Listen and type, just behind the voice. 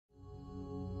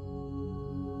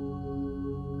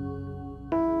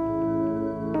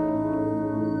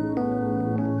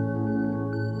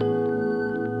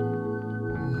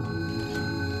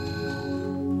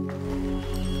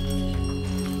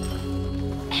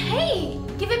Hey,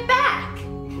 give it back.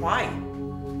 Why?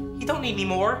 You don't need any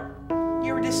more.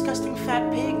 You're a disgusting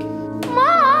fat pig.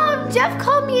 Mom, Jeff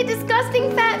called me a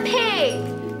disgusting fat pig.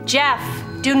 Jeff,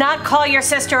 do not call your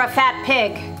sister a fat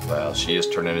pig. Well, she is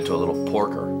turning into a little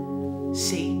porker.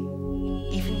 See?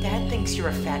 Even Dad thinks you're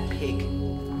a fat pig.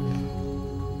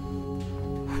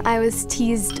 I was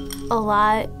teased a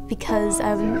lot because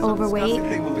I'm overweight.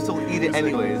 But we still eat it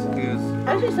anyways.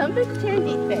 Actually, some vegetarians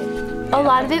eat fish. A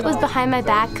lot of it was behind my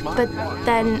back, but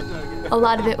then a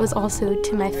lot of it was also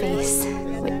to my face,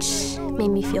 which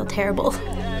made me feel terrible.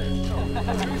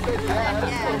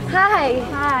 Hi.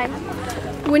 Hi.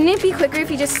 Wouldn't it be quicker if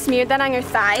you just smeared that on your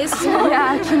thighs?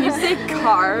 Yeah, can you say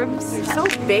carbs? You're so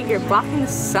big, you're blocking the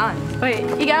sun. Wait,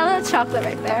 you got a little chocolate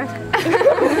right there.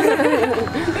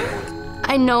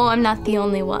 I know I'm not the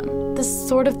only one. This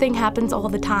sort of thing happens all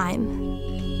the time.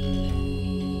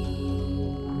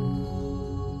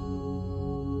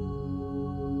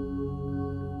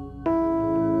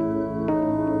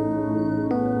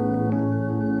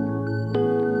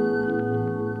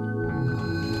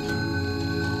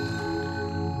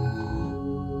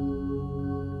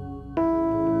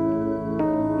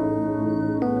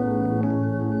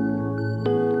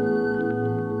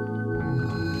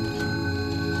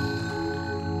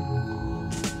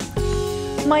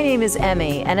 My name is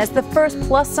Emmy, and as the first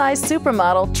plus-size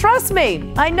supermodel, trust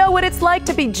me, I know what it's like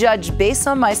to be judged based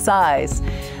on my size.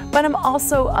 But I'm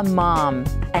also a mom,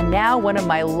 and now one of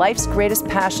my life's greatest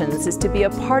passions is to be a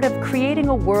part of creating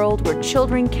a world where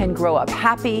children can grow up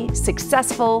happy,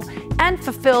 successful, and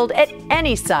fulfilled at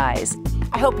any size.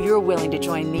 I hope you're willing to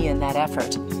join me in that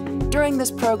effort. During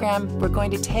this program, we're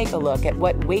going to take a look at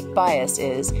what weight bias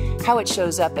is, how it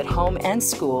shows up at home and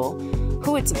school,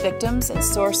 who its victims and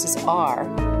sources are,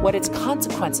 what its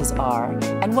consequences are,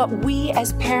 and what we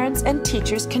as parents and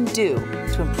teachers can do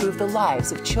to improve the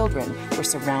lives of children we're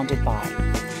surrounded by.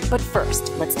 But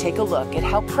first, let's take a look at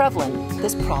how prevalent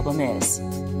this problem is.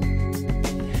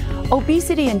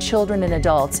 Obesity in children and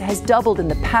adults has doubled in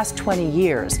the past 20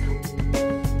 years.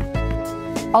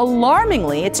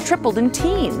 Alarmingly, it's tripled in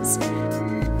teens.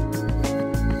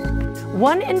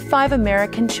 1 in 5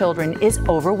 American children is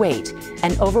overweight,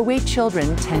 and overweight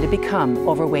children tend to become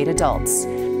overweight adults.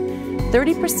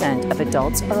 30% of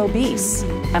adults are obese,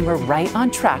 and we're right on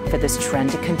track for this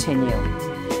trend to continue.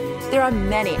 There are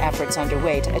many efforts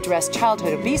underway to address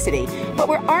childhood obesity, but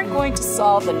we aren't going to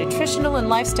solve the nutritional and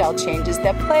lifestyle changes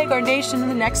that plague our nation in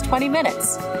the next 20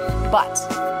 minutes. But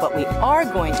what we are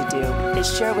going to do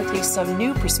is share with you some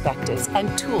new perspectives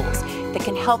and tools that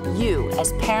can help you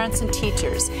as parents and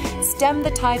teachers stem the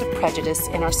tide of prejudice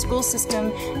in our school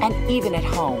system and even at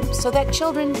home, so that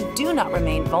children do not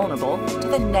remain vulnerable to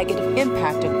the negative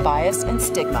impact of bias and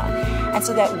stigma, and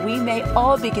so that we may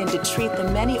all begin to treat the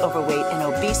many overweight and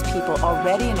obese people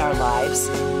already in our lives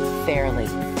fairly.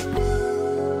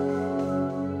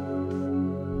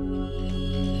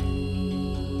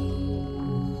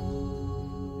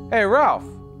 Hey, Ralph,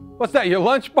 what's that, your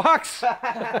lunchbox?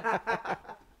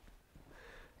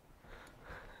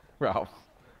 Ralph,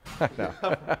 I know.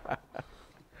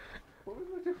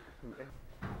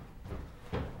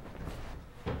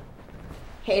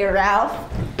 Hey, Ralph.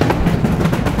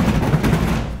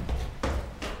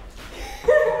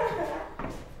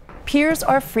 Peers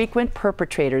are frequent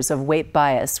perpetrators of weight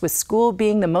bias, with school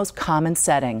being the most common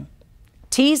setting.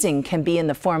 Teasing can be in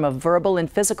the form of verbal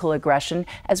and physical aggression,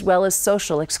 as well as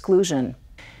social exclusion.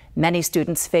 Many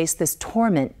students face this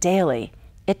torment daily.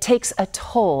 It takes a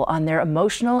toll on their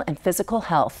emotional and physical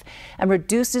health and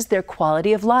reduces their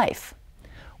quality of life.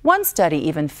 One study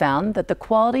even found that the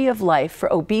quality of life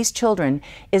for obese children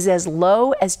is as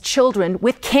low as children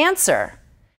with cancer.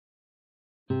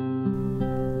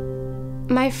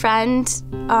 My friend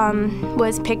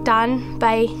was picked on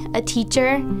by a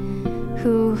teacher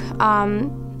who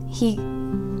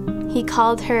he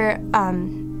called her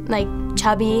like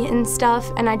chubby and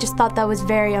stuff, and I just thought that was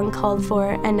very uncalled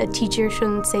for, and a teacher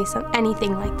shouldn't say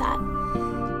anything like that.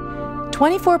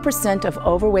 24% of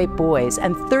overweight boys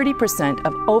and 30%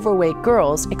 of overweight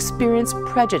girls experience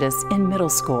prejudice in middle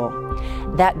school.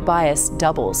 That bias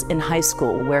doubles in high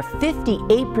school, where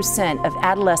 58% of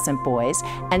adolescent boys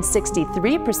and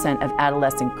 63% of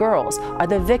adolescent girls are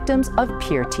the victims of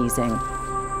peer teasing.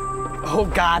 Oh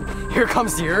God, here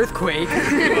comes the earthquake.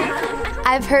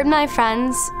 I've heard my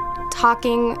friends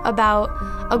talking about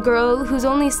a girl who's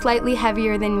only slightly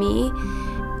heavier than me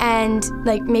and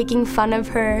like making fun of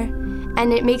her,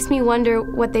 and it makes me wonder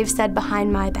what they've said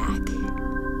behind my back.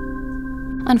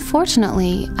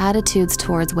 Unfortunately, attitudes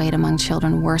towards weight among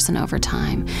children worsen over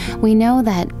time. We know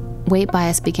that Weight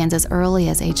bias begins as early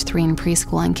as age 3 in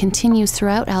preschool and continues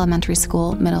throughout elementary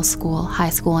school, middle school, high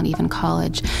school, and even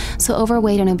college. So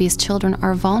overweight and obese children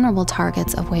are vulnerable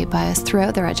targets of weight bias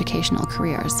throughout their educational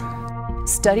careers.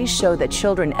 Studies show that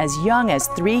children as young as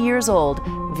 3 years old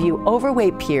view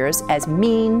overweight peers as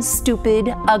mean,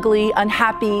 stupid, ugly,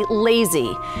 unhappy,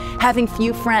 lazy, having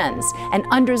few friends, and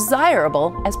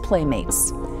undesirable as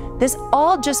playmates. This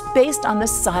all just based on the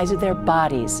size of their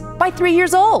bodies by 3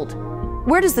 years old.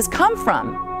 Where does this come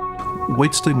from?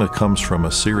 Weight stigma comes from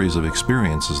a series of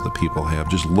experiences that people have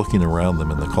just looking around them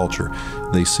in the culture.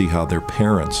 They see how their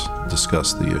parents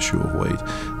discuss the issue of weight.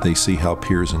 They see how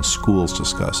peers in schools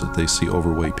discuss it. They see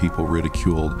overweight people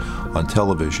ridiculed on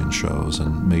television shows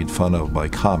and made fun of by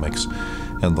comics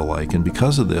and the like. And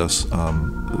because of this,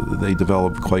 they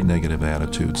develop quite negative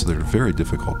attitudes that are very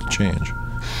difficult to change.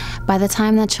 By the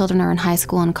time that children are in high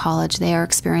school and college, they are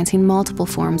experiencing multiple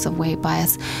forms of weight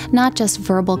bias, not just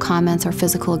verbal comments or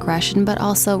physical aggression, but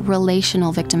also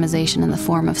relational victimization in the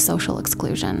form of social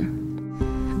exclusion.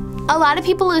 A lot of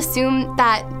people assume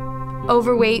that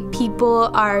overweight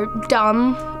people are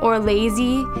dumb or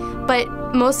lazy, but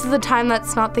most of the time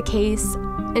that's not the case.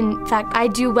 In fact, I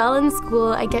do well in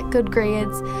school, I get good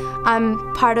grades.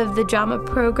 I'm part of the drama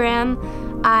program.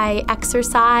 I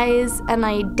exercise and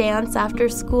I dance after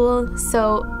school,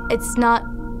 so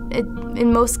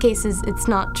in most cases, it's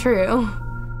not true.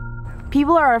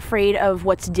 People are afraid of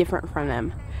what's different from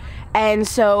them. And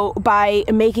so by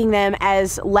making them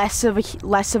as less of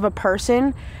a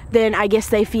person, then I guess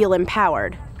they feel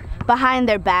empowered. Behind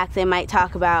their back, they might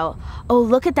talk about, oh,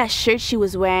 look at that shirt she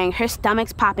was wearing. Her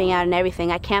stomach's popping out and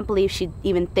everything. I can't believe she'd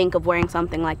even think of wearing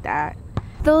something like that.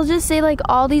 They'll just say like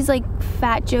all these like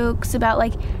fat jokes about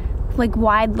like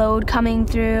wide load coming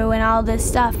through and all this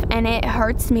stuff, and it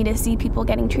hurts me to see people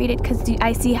getting treated because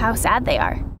I see how sad they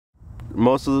are.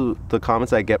 Most of the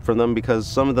comments I get from them, because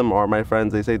some of them are my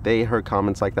friends, they say they heard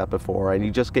comments like that before and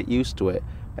you just get used to it.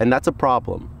 And that's a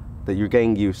problem, that you're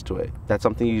getting used to it. That's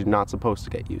something you're not supposed to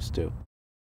get used to.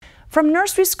 From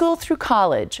nursery school through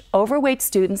college, overweight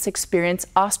students experience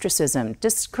ostracism,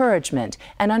 discouragement,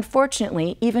 and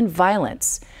unfortunately, even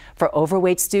violence. For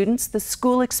overweight students, the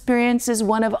school experience is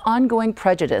one of ongoing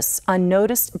prejudice,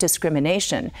 unnoticed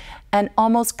discrimination, and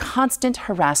almost constant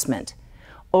harassment.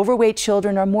 Overweight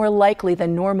children are more likely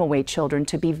than normal weight children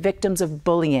to be victims of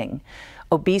bullying.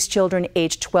 Obese children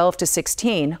aged 12 to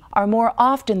 16 are more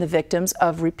often the victims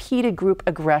of repeated group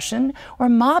aggression or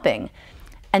mobbing.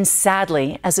 And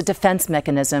sadly, as a defense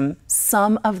mechanism,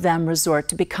 some of them resort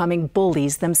to becoming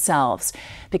bullies themselves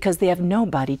because they have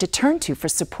nobody to turn to for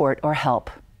support or help.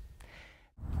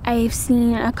 I've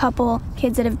seen a couple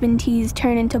kids that have been teased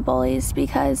turn into bullies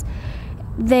because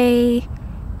they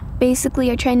basically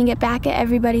are trying to get back at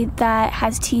everybody that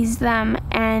has teased them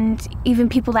and even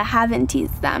people that haven't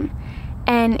teased them.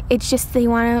 And it's just they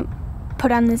want to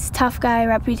put on this tough guy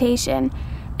reputation,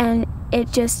 and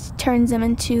it just turns them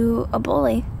into a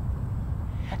bully.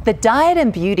 The diet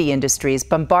and beauty industries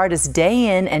bombard us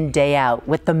day in and day out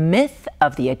with the myth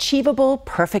of the achievable,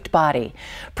 perfect body,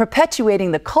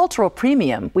 perpetuating the cultural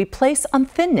premium we place on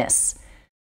thinness.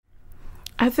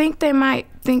 I think they might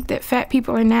think that fat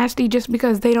people are nasty just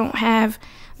because they don't have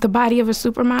the body of a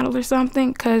supermodel or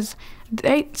something, because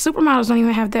supermodels don't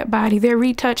even have that body. They're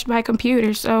retouched by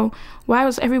computers, so why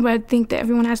does everybody think that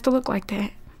everyone has to look like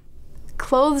that?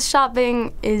 Clothes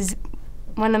shopping is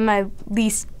one of my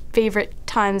least favorite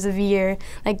times of year,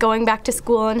 like going back to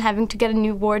school and having to get a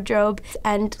new wardrobe,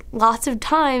 and lots of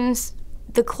times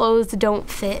the clothes don't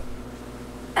fit.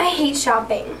 I hate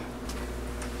shopping.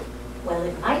 Well,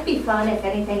 it might be fun if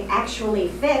anything actually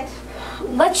fit.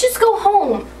 Let's just go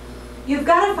home. You've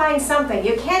got to find something.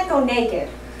 You can't go naked.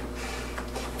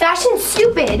 Fashion's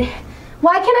stupid.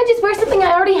 Why can't I just wear something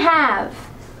I already have?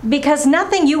 Because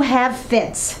nothing you have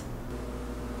fits.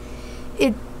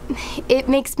 It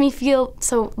makes me feel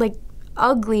so, like,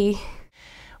 ugly.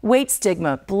 Weight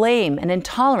stigma, blame, and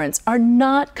intolerance are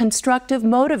not constructive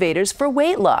motivators for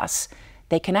weight loss.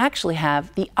 They can actually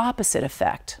have the opposite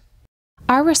effect.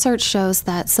 Our research shows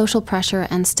that social pressure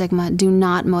and stigma do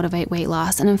not motivate weight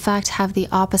loss and in fact have the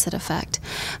opposite effect.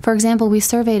 For example, we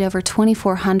surveyed over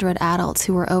 2,400 adults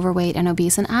who were overweight and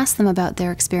obese and asked them about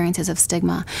their experiences of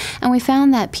stigma. And we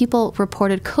found that people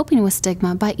reported coping with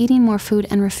stigma by eating more food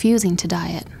and refusing to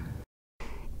diet.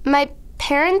 My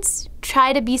parents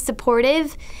try to be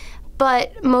supportive,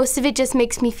 but most of it just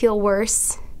makes me feel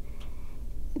worse.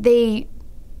 They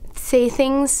say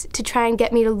things to try and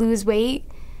get me to lose weight,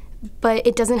 but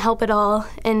it doesn't help at all,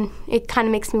 and it kind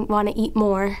of makes me want to eat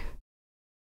more.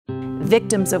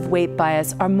 Victims of weight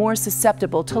bias are more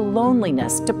susceptible to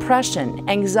loneliness, depression,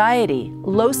 anxiety,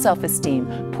 low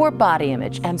self-esteem, poor body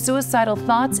image, and suicidal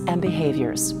thoughts and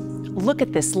behaviors. Look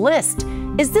at this list.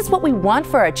 Is this what we want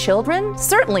for our children?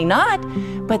 Certainly not.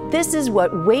 But this is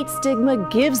what weight stigma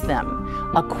gives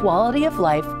them, a quality of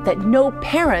life that no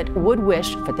parent would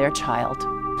wish for their child.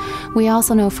 We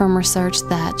also know from research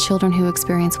that children who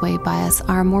experience weight bias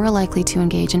are more likely to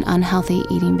engage in unhealthy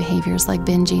eating behaviors like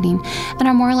binge eating and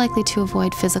are more likely to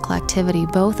avoid physical activity,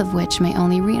 both of which may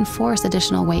only reinforce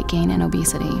additional weight gain and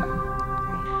obesity.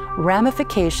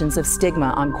 Ramifications of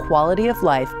stigma on quality of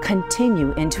life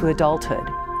continue into adulthood.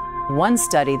 One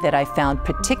study that I found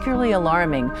particularly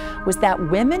alarming was that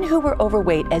women who were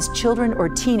overweight as children or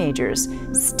teenagers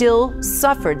still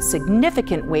suffered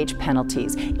significant wage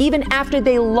penalties, even after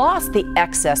they lost the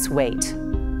excess weight.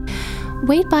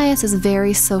 Weight bias is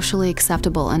very socially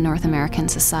acceptable in North American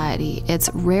society. It's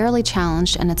rarely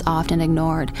challenged and it's often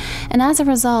ignored. And as a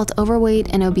result, overweight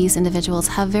and obese individuals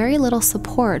have very little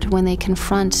support when they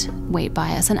confront weight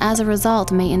bias, and as a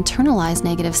result may internalize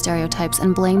negative stereotypes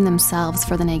and blame themselves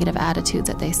for the negative attitudes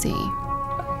that they see.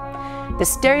 The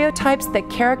stereotypes that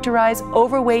characterize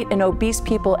overweight and obese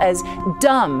people as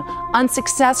dumb,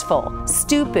 unsuccessful,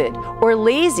 stupid, or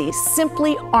lazy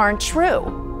simply aren't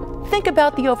true. Think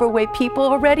about the overweight people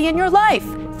already in your life,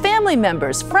 family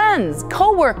members, friends,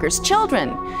 co-workers,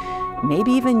 children.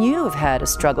 Maybe even you have had a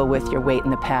struggle with your weight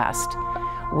in the past.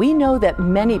 We know that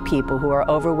many people who are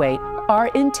overweight are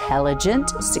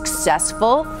intelligent,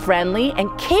 successful, friendly,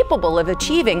 and capable of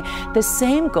achieving the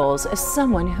same goals as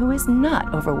someone who is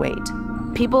not overweight.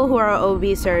 People who are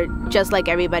obese are just like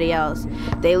everybody else.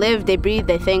 They live, they breathe,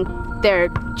 they think. They're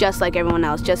just like everyone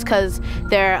else. Just because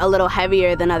they're a little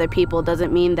heavier than other people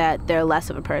doesn't mean that they're less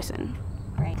of a person.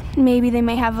 Right. Maybe they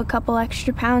may have a couple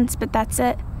extra pounds, but that's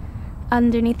it.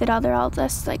 Underneath it all, they're all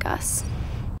just like us.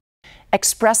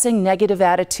 Expressing negative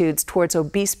attitudes towards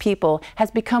obese people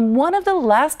has become one of the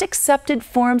last accepted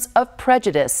forms of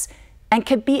prejudice and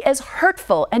can be as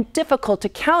hurtful and difficult to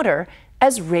counter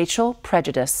as racial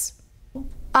prejudice.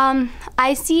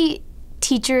 I see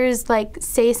teachers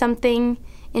say something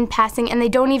in passing and they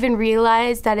don't even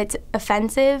realize that it's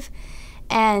offensive,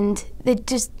 and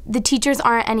the teachers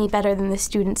aren't any better than the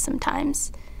students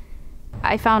sometimes.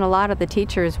 I found a lot of the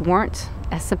teachers weren't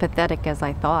as sympathetic as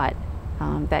I thought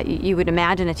that you would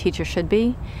imagine a teacher should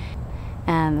be,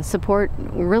 and the support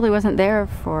really wasn't there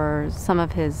for some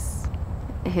of his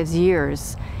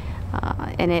years,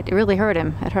 and it really hurt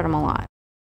him. It hurt him a lot.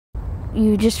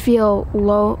 You just feel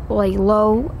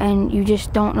low, and you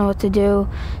just don't know what to do.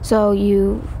 So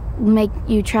you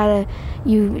try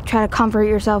to comfort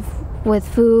yourself with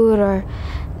food or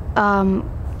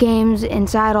games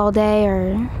inside all day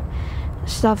or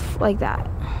stuff like that.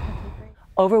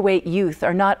 Overweight youth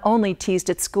are not only teased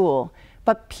at school,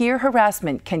 but peer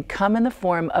harassment can come in the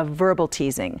form of verbal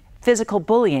teasing, physical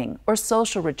bullying, or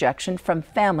social rejection from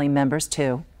family members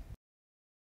too.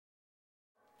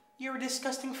 You're a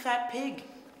disgusting fat pig.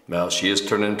 Well, she is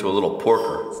turned into a little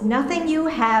porker. Nothing you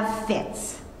have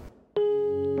fits.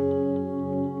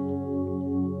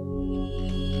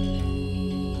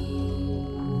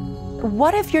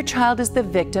 What if your child is the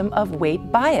victim of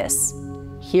weight bias?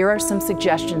 Here are some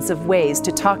suggestions of ways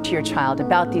to talk to your child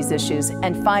about these issues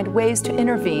and find ways to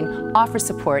intervene, offer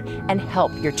support, and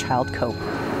help your child cope.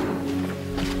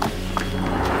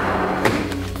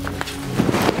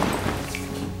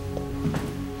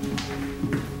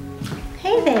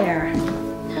 Hey there.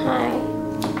 Hi.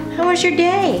 How was your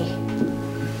day?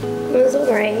 It was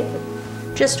alright.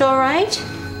 Just all right?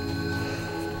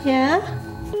 Yeah?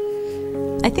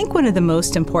 I think one of the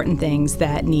most important things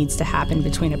that needs to happen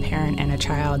between a parent and a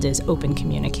child is open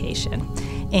communication.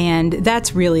 And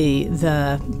that's really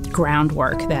the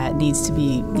groundwork that needs to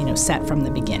be, set from the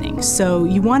beginning. So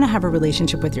you want to have a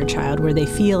relationship with your child where they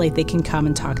feel like they can come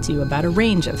and talk to you about a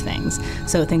range of things.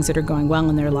 So things that are going well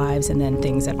in their lives and then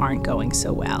things that aren't going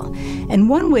so well. And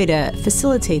one way to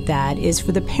facilitate that is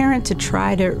for the parent to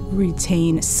try to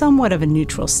retain somewhat of a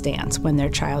neutral stance when their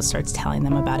child starts telling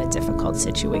them about a difficult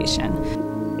situation.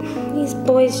 These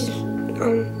boys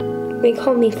they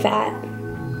call me fat.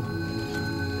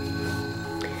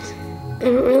 I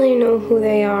don't really know who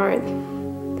they are.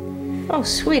 Oh,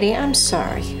 sweetie, I'm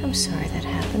sorry. I'm sorry that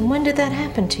happened. When did that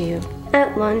happen to you?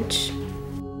 At lunch.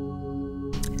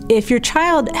 If your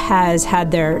child has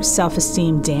had their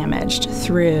self-esteem damaged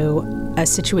through a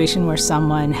situation where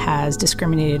someone has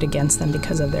discriminated against them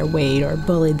because of their weight or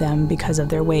bullied them because of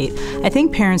their weight, I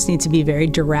think parents need to be very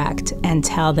direct and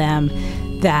tell them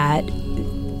that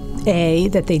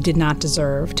that they did not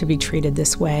deserve to be treated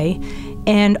this way,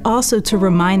 and also to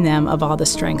remind them of all the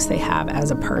strengths they have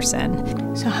as a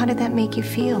person. So how did that make you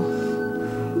feel?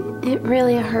 It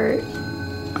really hurt.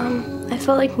 I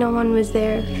felt like no one was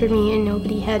there for me and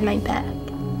nobody had my back.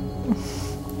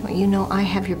 Well, you know I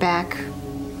have your back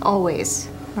always,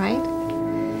 right?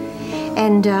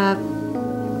 And,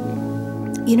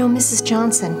 you know Mrs.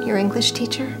 Johnson, your English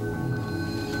teacher?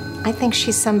 I think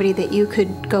she's somebody that you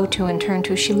could go to and turn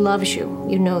to. She loves you.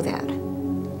 You know that.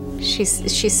 She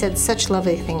said such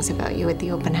lovely things about you at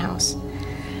the open house.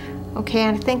 Okay,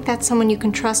 and I think that's someone you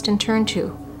can trust and turn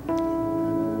to.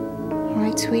 All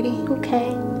right, sweetie?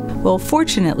 Okay. Well,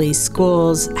 fortunately,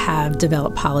 schools have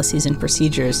developed policies and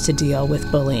procedures to deal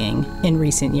with bullying in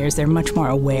recent years. They're much more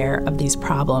aware of these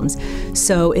problems.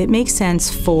 So it makes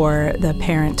sense for the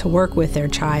parent to work with their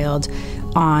child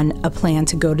on a plan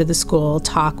to go to the school,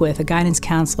 talk with a guidance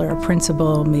counselor, a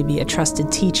principal, maybe a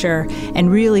trusted teacher,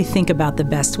 and really think about the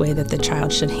best way that the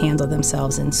child should handle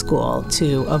themselves in school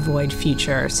to avoid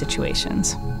future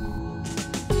situations.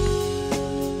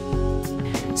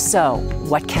 So,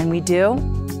 what can we do?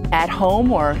 At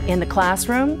home or in the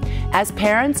classroom? As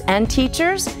parents and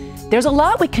teachers? There's a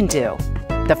lot we can do.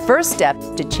 The first step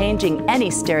to changing any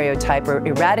stereotype or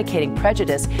eradicating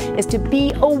prejudice is to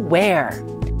be aware.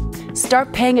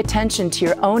 Start paying attention to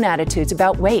your own attitudes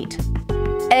about weight.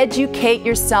 Educate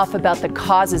yourself about the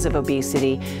causes of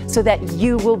obesity so that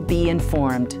you will be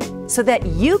informed, so that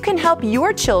you can help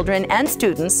your children and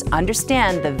students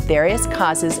understand the various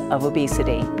causes of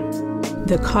obesity.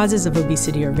 The causes of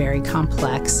obesity are very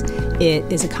complex. It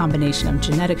is a combination of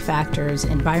genetic factors,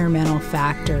 environmental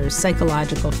factors,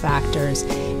 psychological factors,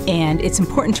 and it's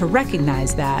important to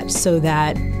recognize that so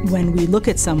that when we look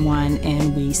at someone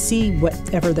and we see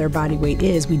whatever their body weight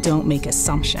is, we don't make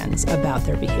assumptions about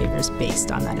their behaviors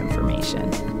based on that information.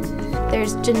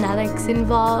 There's genetics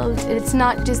involved. It's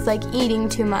not just like eating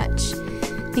too much,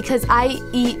 because I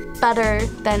eat better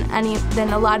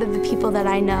than a lot of the people that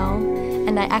I know.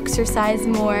 And I exercise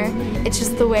more. It's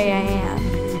just the way I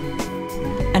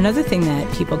am. Another thing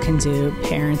that people can do,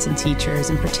 parents and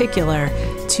teachers in particular,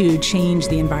 to change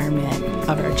the environment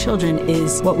of our children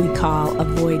is what we call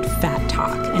avoid fat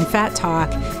talk. And fat talk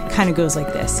kind of goes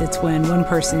like this. It's when one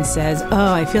person says,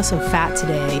 "Oh, I feel so fat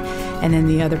today," and then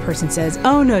the other person says,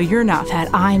 "Oh no, you're not fat,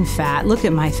 I'm fat, look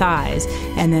at my thighs."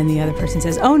 And then the other person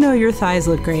says, "Oh no, your thighs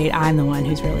look great, I'm the one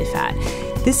who's really fat."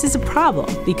 This is a problem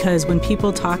because when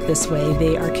people talk this way,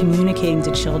 they are communicating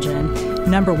to children,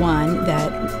 number one,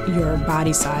 that your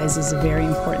body size is a very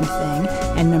important thing,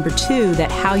 and number two,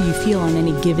 that how you feel on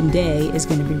any given day is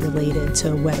going to be related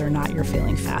to whether or not you're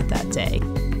feeling fat that day.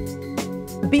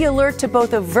 Be alert to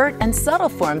both overt and subtle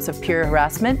forms of peer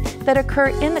harassment that occur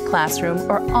in the classroom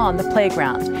or on the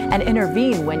playground, and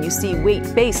intervene when you see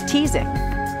weight-based teasing.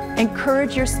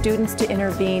 Encourage your students to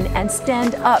intervene and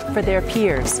stand up for their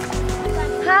peers.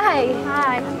 Hi.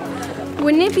 Hi.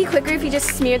 Wouldn't it be quicker if you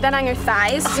just smeared that on your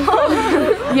thighs?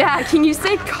 Yeah, can you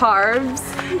say carbs?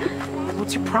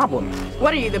 What's your problem?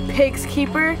 What are you, the pig's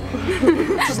keeper?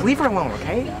 Just leave her alone,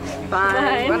 okay?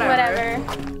 Fine, whatever.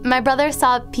 My brother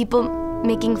saw people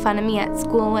making fun of me at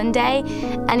school one day,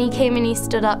 and he came and he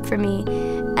stood up for me.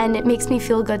 And it makes me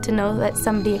feel good to know that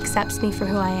somebody accepts me for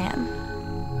who I am.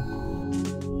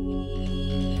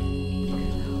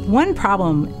 One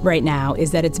problem right now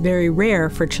is that it's very rare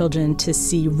for children to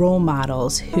see role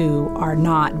models who are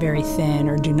not very thin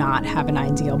or do not have an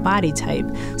ideal body type.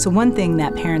 So one thing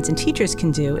that parents and teachers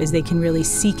can do is they can really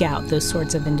seek out those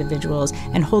sorts of individuals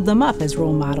and hold them up as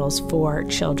role models for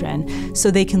children.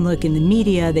 So they can look in the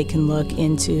media, they can look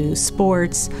into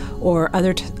sports or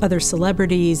other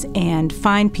celebrities and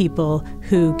find people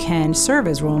who can serve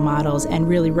as role models and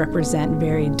really represent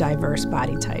very diverse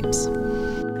body types.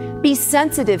 Be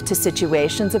sensitive to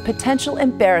situations of potential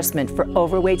embarrassment for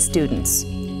overweight students.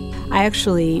 I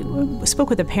actually spoke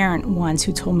with a parent once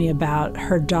who told me about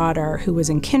her daughter who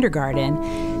was in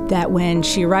kindergarten, that when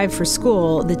she arrived for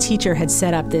school, the teacher had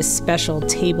set up this special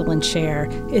table and chair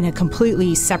in a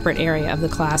completely separate area of the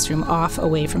classroom, off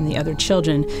away from the other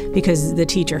children, because the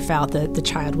teacher felt that the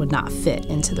child would not fit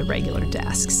into the regular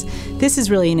desks. This is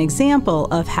really an example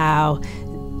of how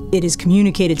it is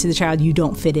communicated to the child, you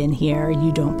don't fit in here,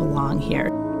 you don't belong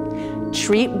here.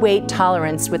 Treat weight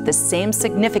tolerance with the same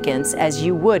significance as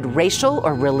you would racial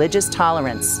or religious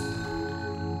tolerance.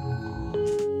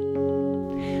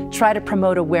 Try to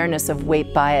promote awareness of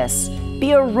weight bias.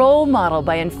 Be a role model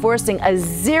by enforcing a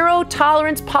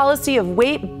zero-tolerance policy of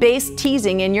weight-based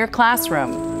teasing in your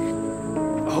classroom.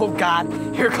 Oh God,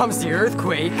 here comes the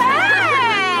earthquake.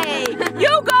 Hey!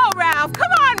 You go, Ralph!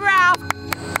 Come on, Ralph!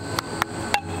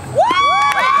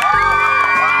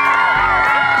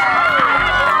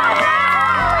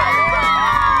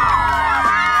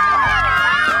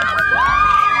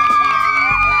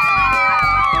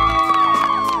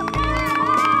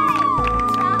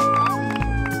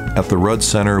 the Rudd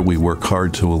Center, we work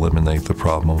hard to eliminate the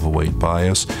problem of weight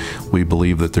bias. We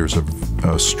believe that there's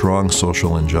a strong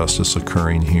social injustice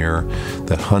occurring here,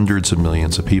 that hundreds of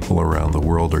millions of people around the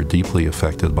world are deeply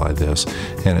affected by this,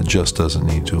 and it just doesn't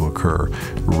need to occur.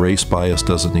 Race bias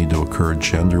doesn't need to occur,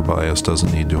 gender bias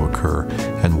doesn't need to occur,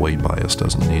 and weight bias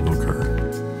doesn't need to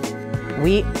occur.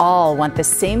 We all want the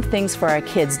same things for our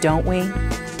kids, don't we?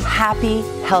 Happy,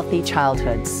 healthy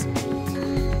childhoods.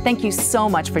 Thank you so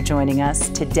much for joining us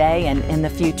today and in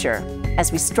the future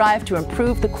as we strive to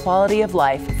improve the quality of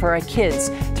life for our kids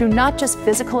through not just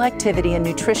physical activity and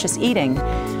nutritious eating,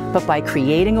 but by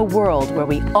creating a world where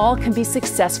we all can be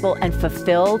successful and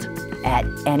fulfilled at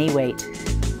any weight.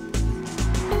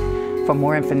 For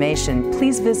more information,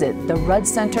 please visit the Rudd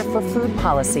Center for Food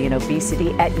Policy and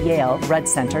Obesity at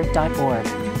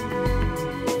YaleRuddCenter.org.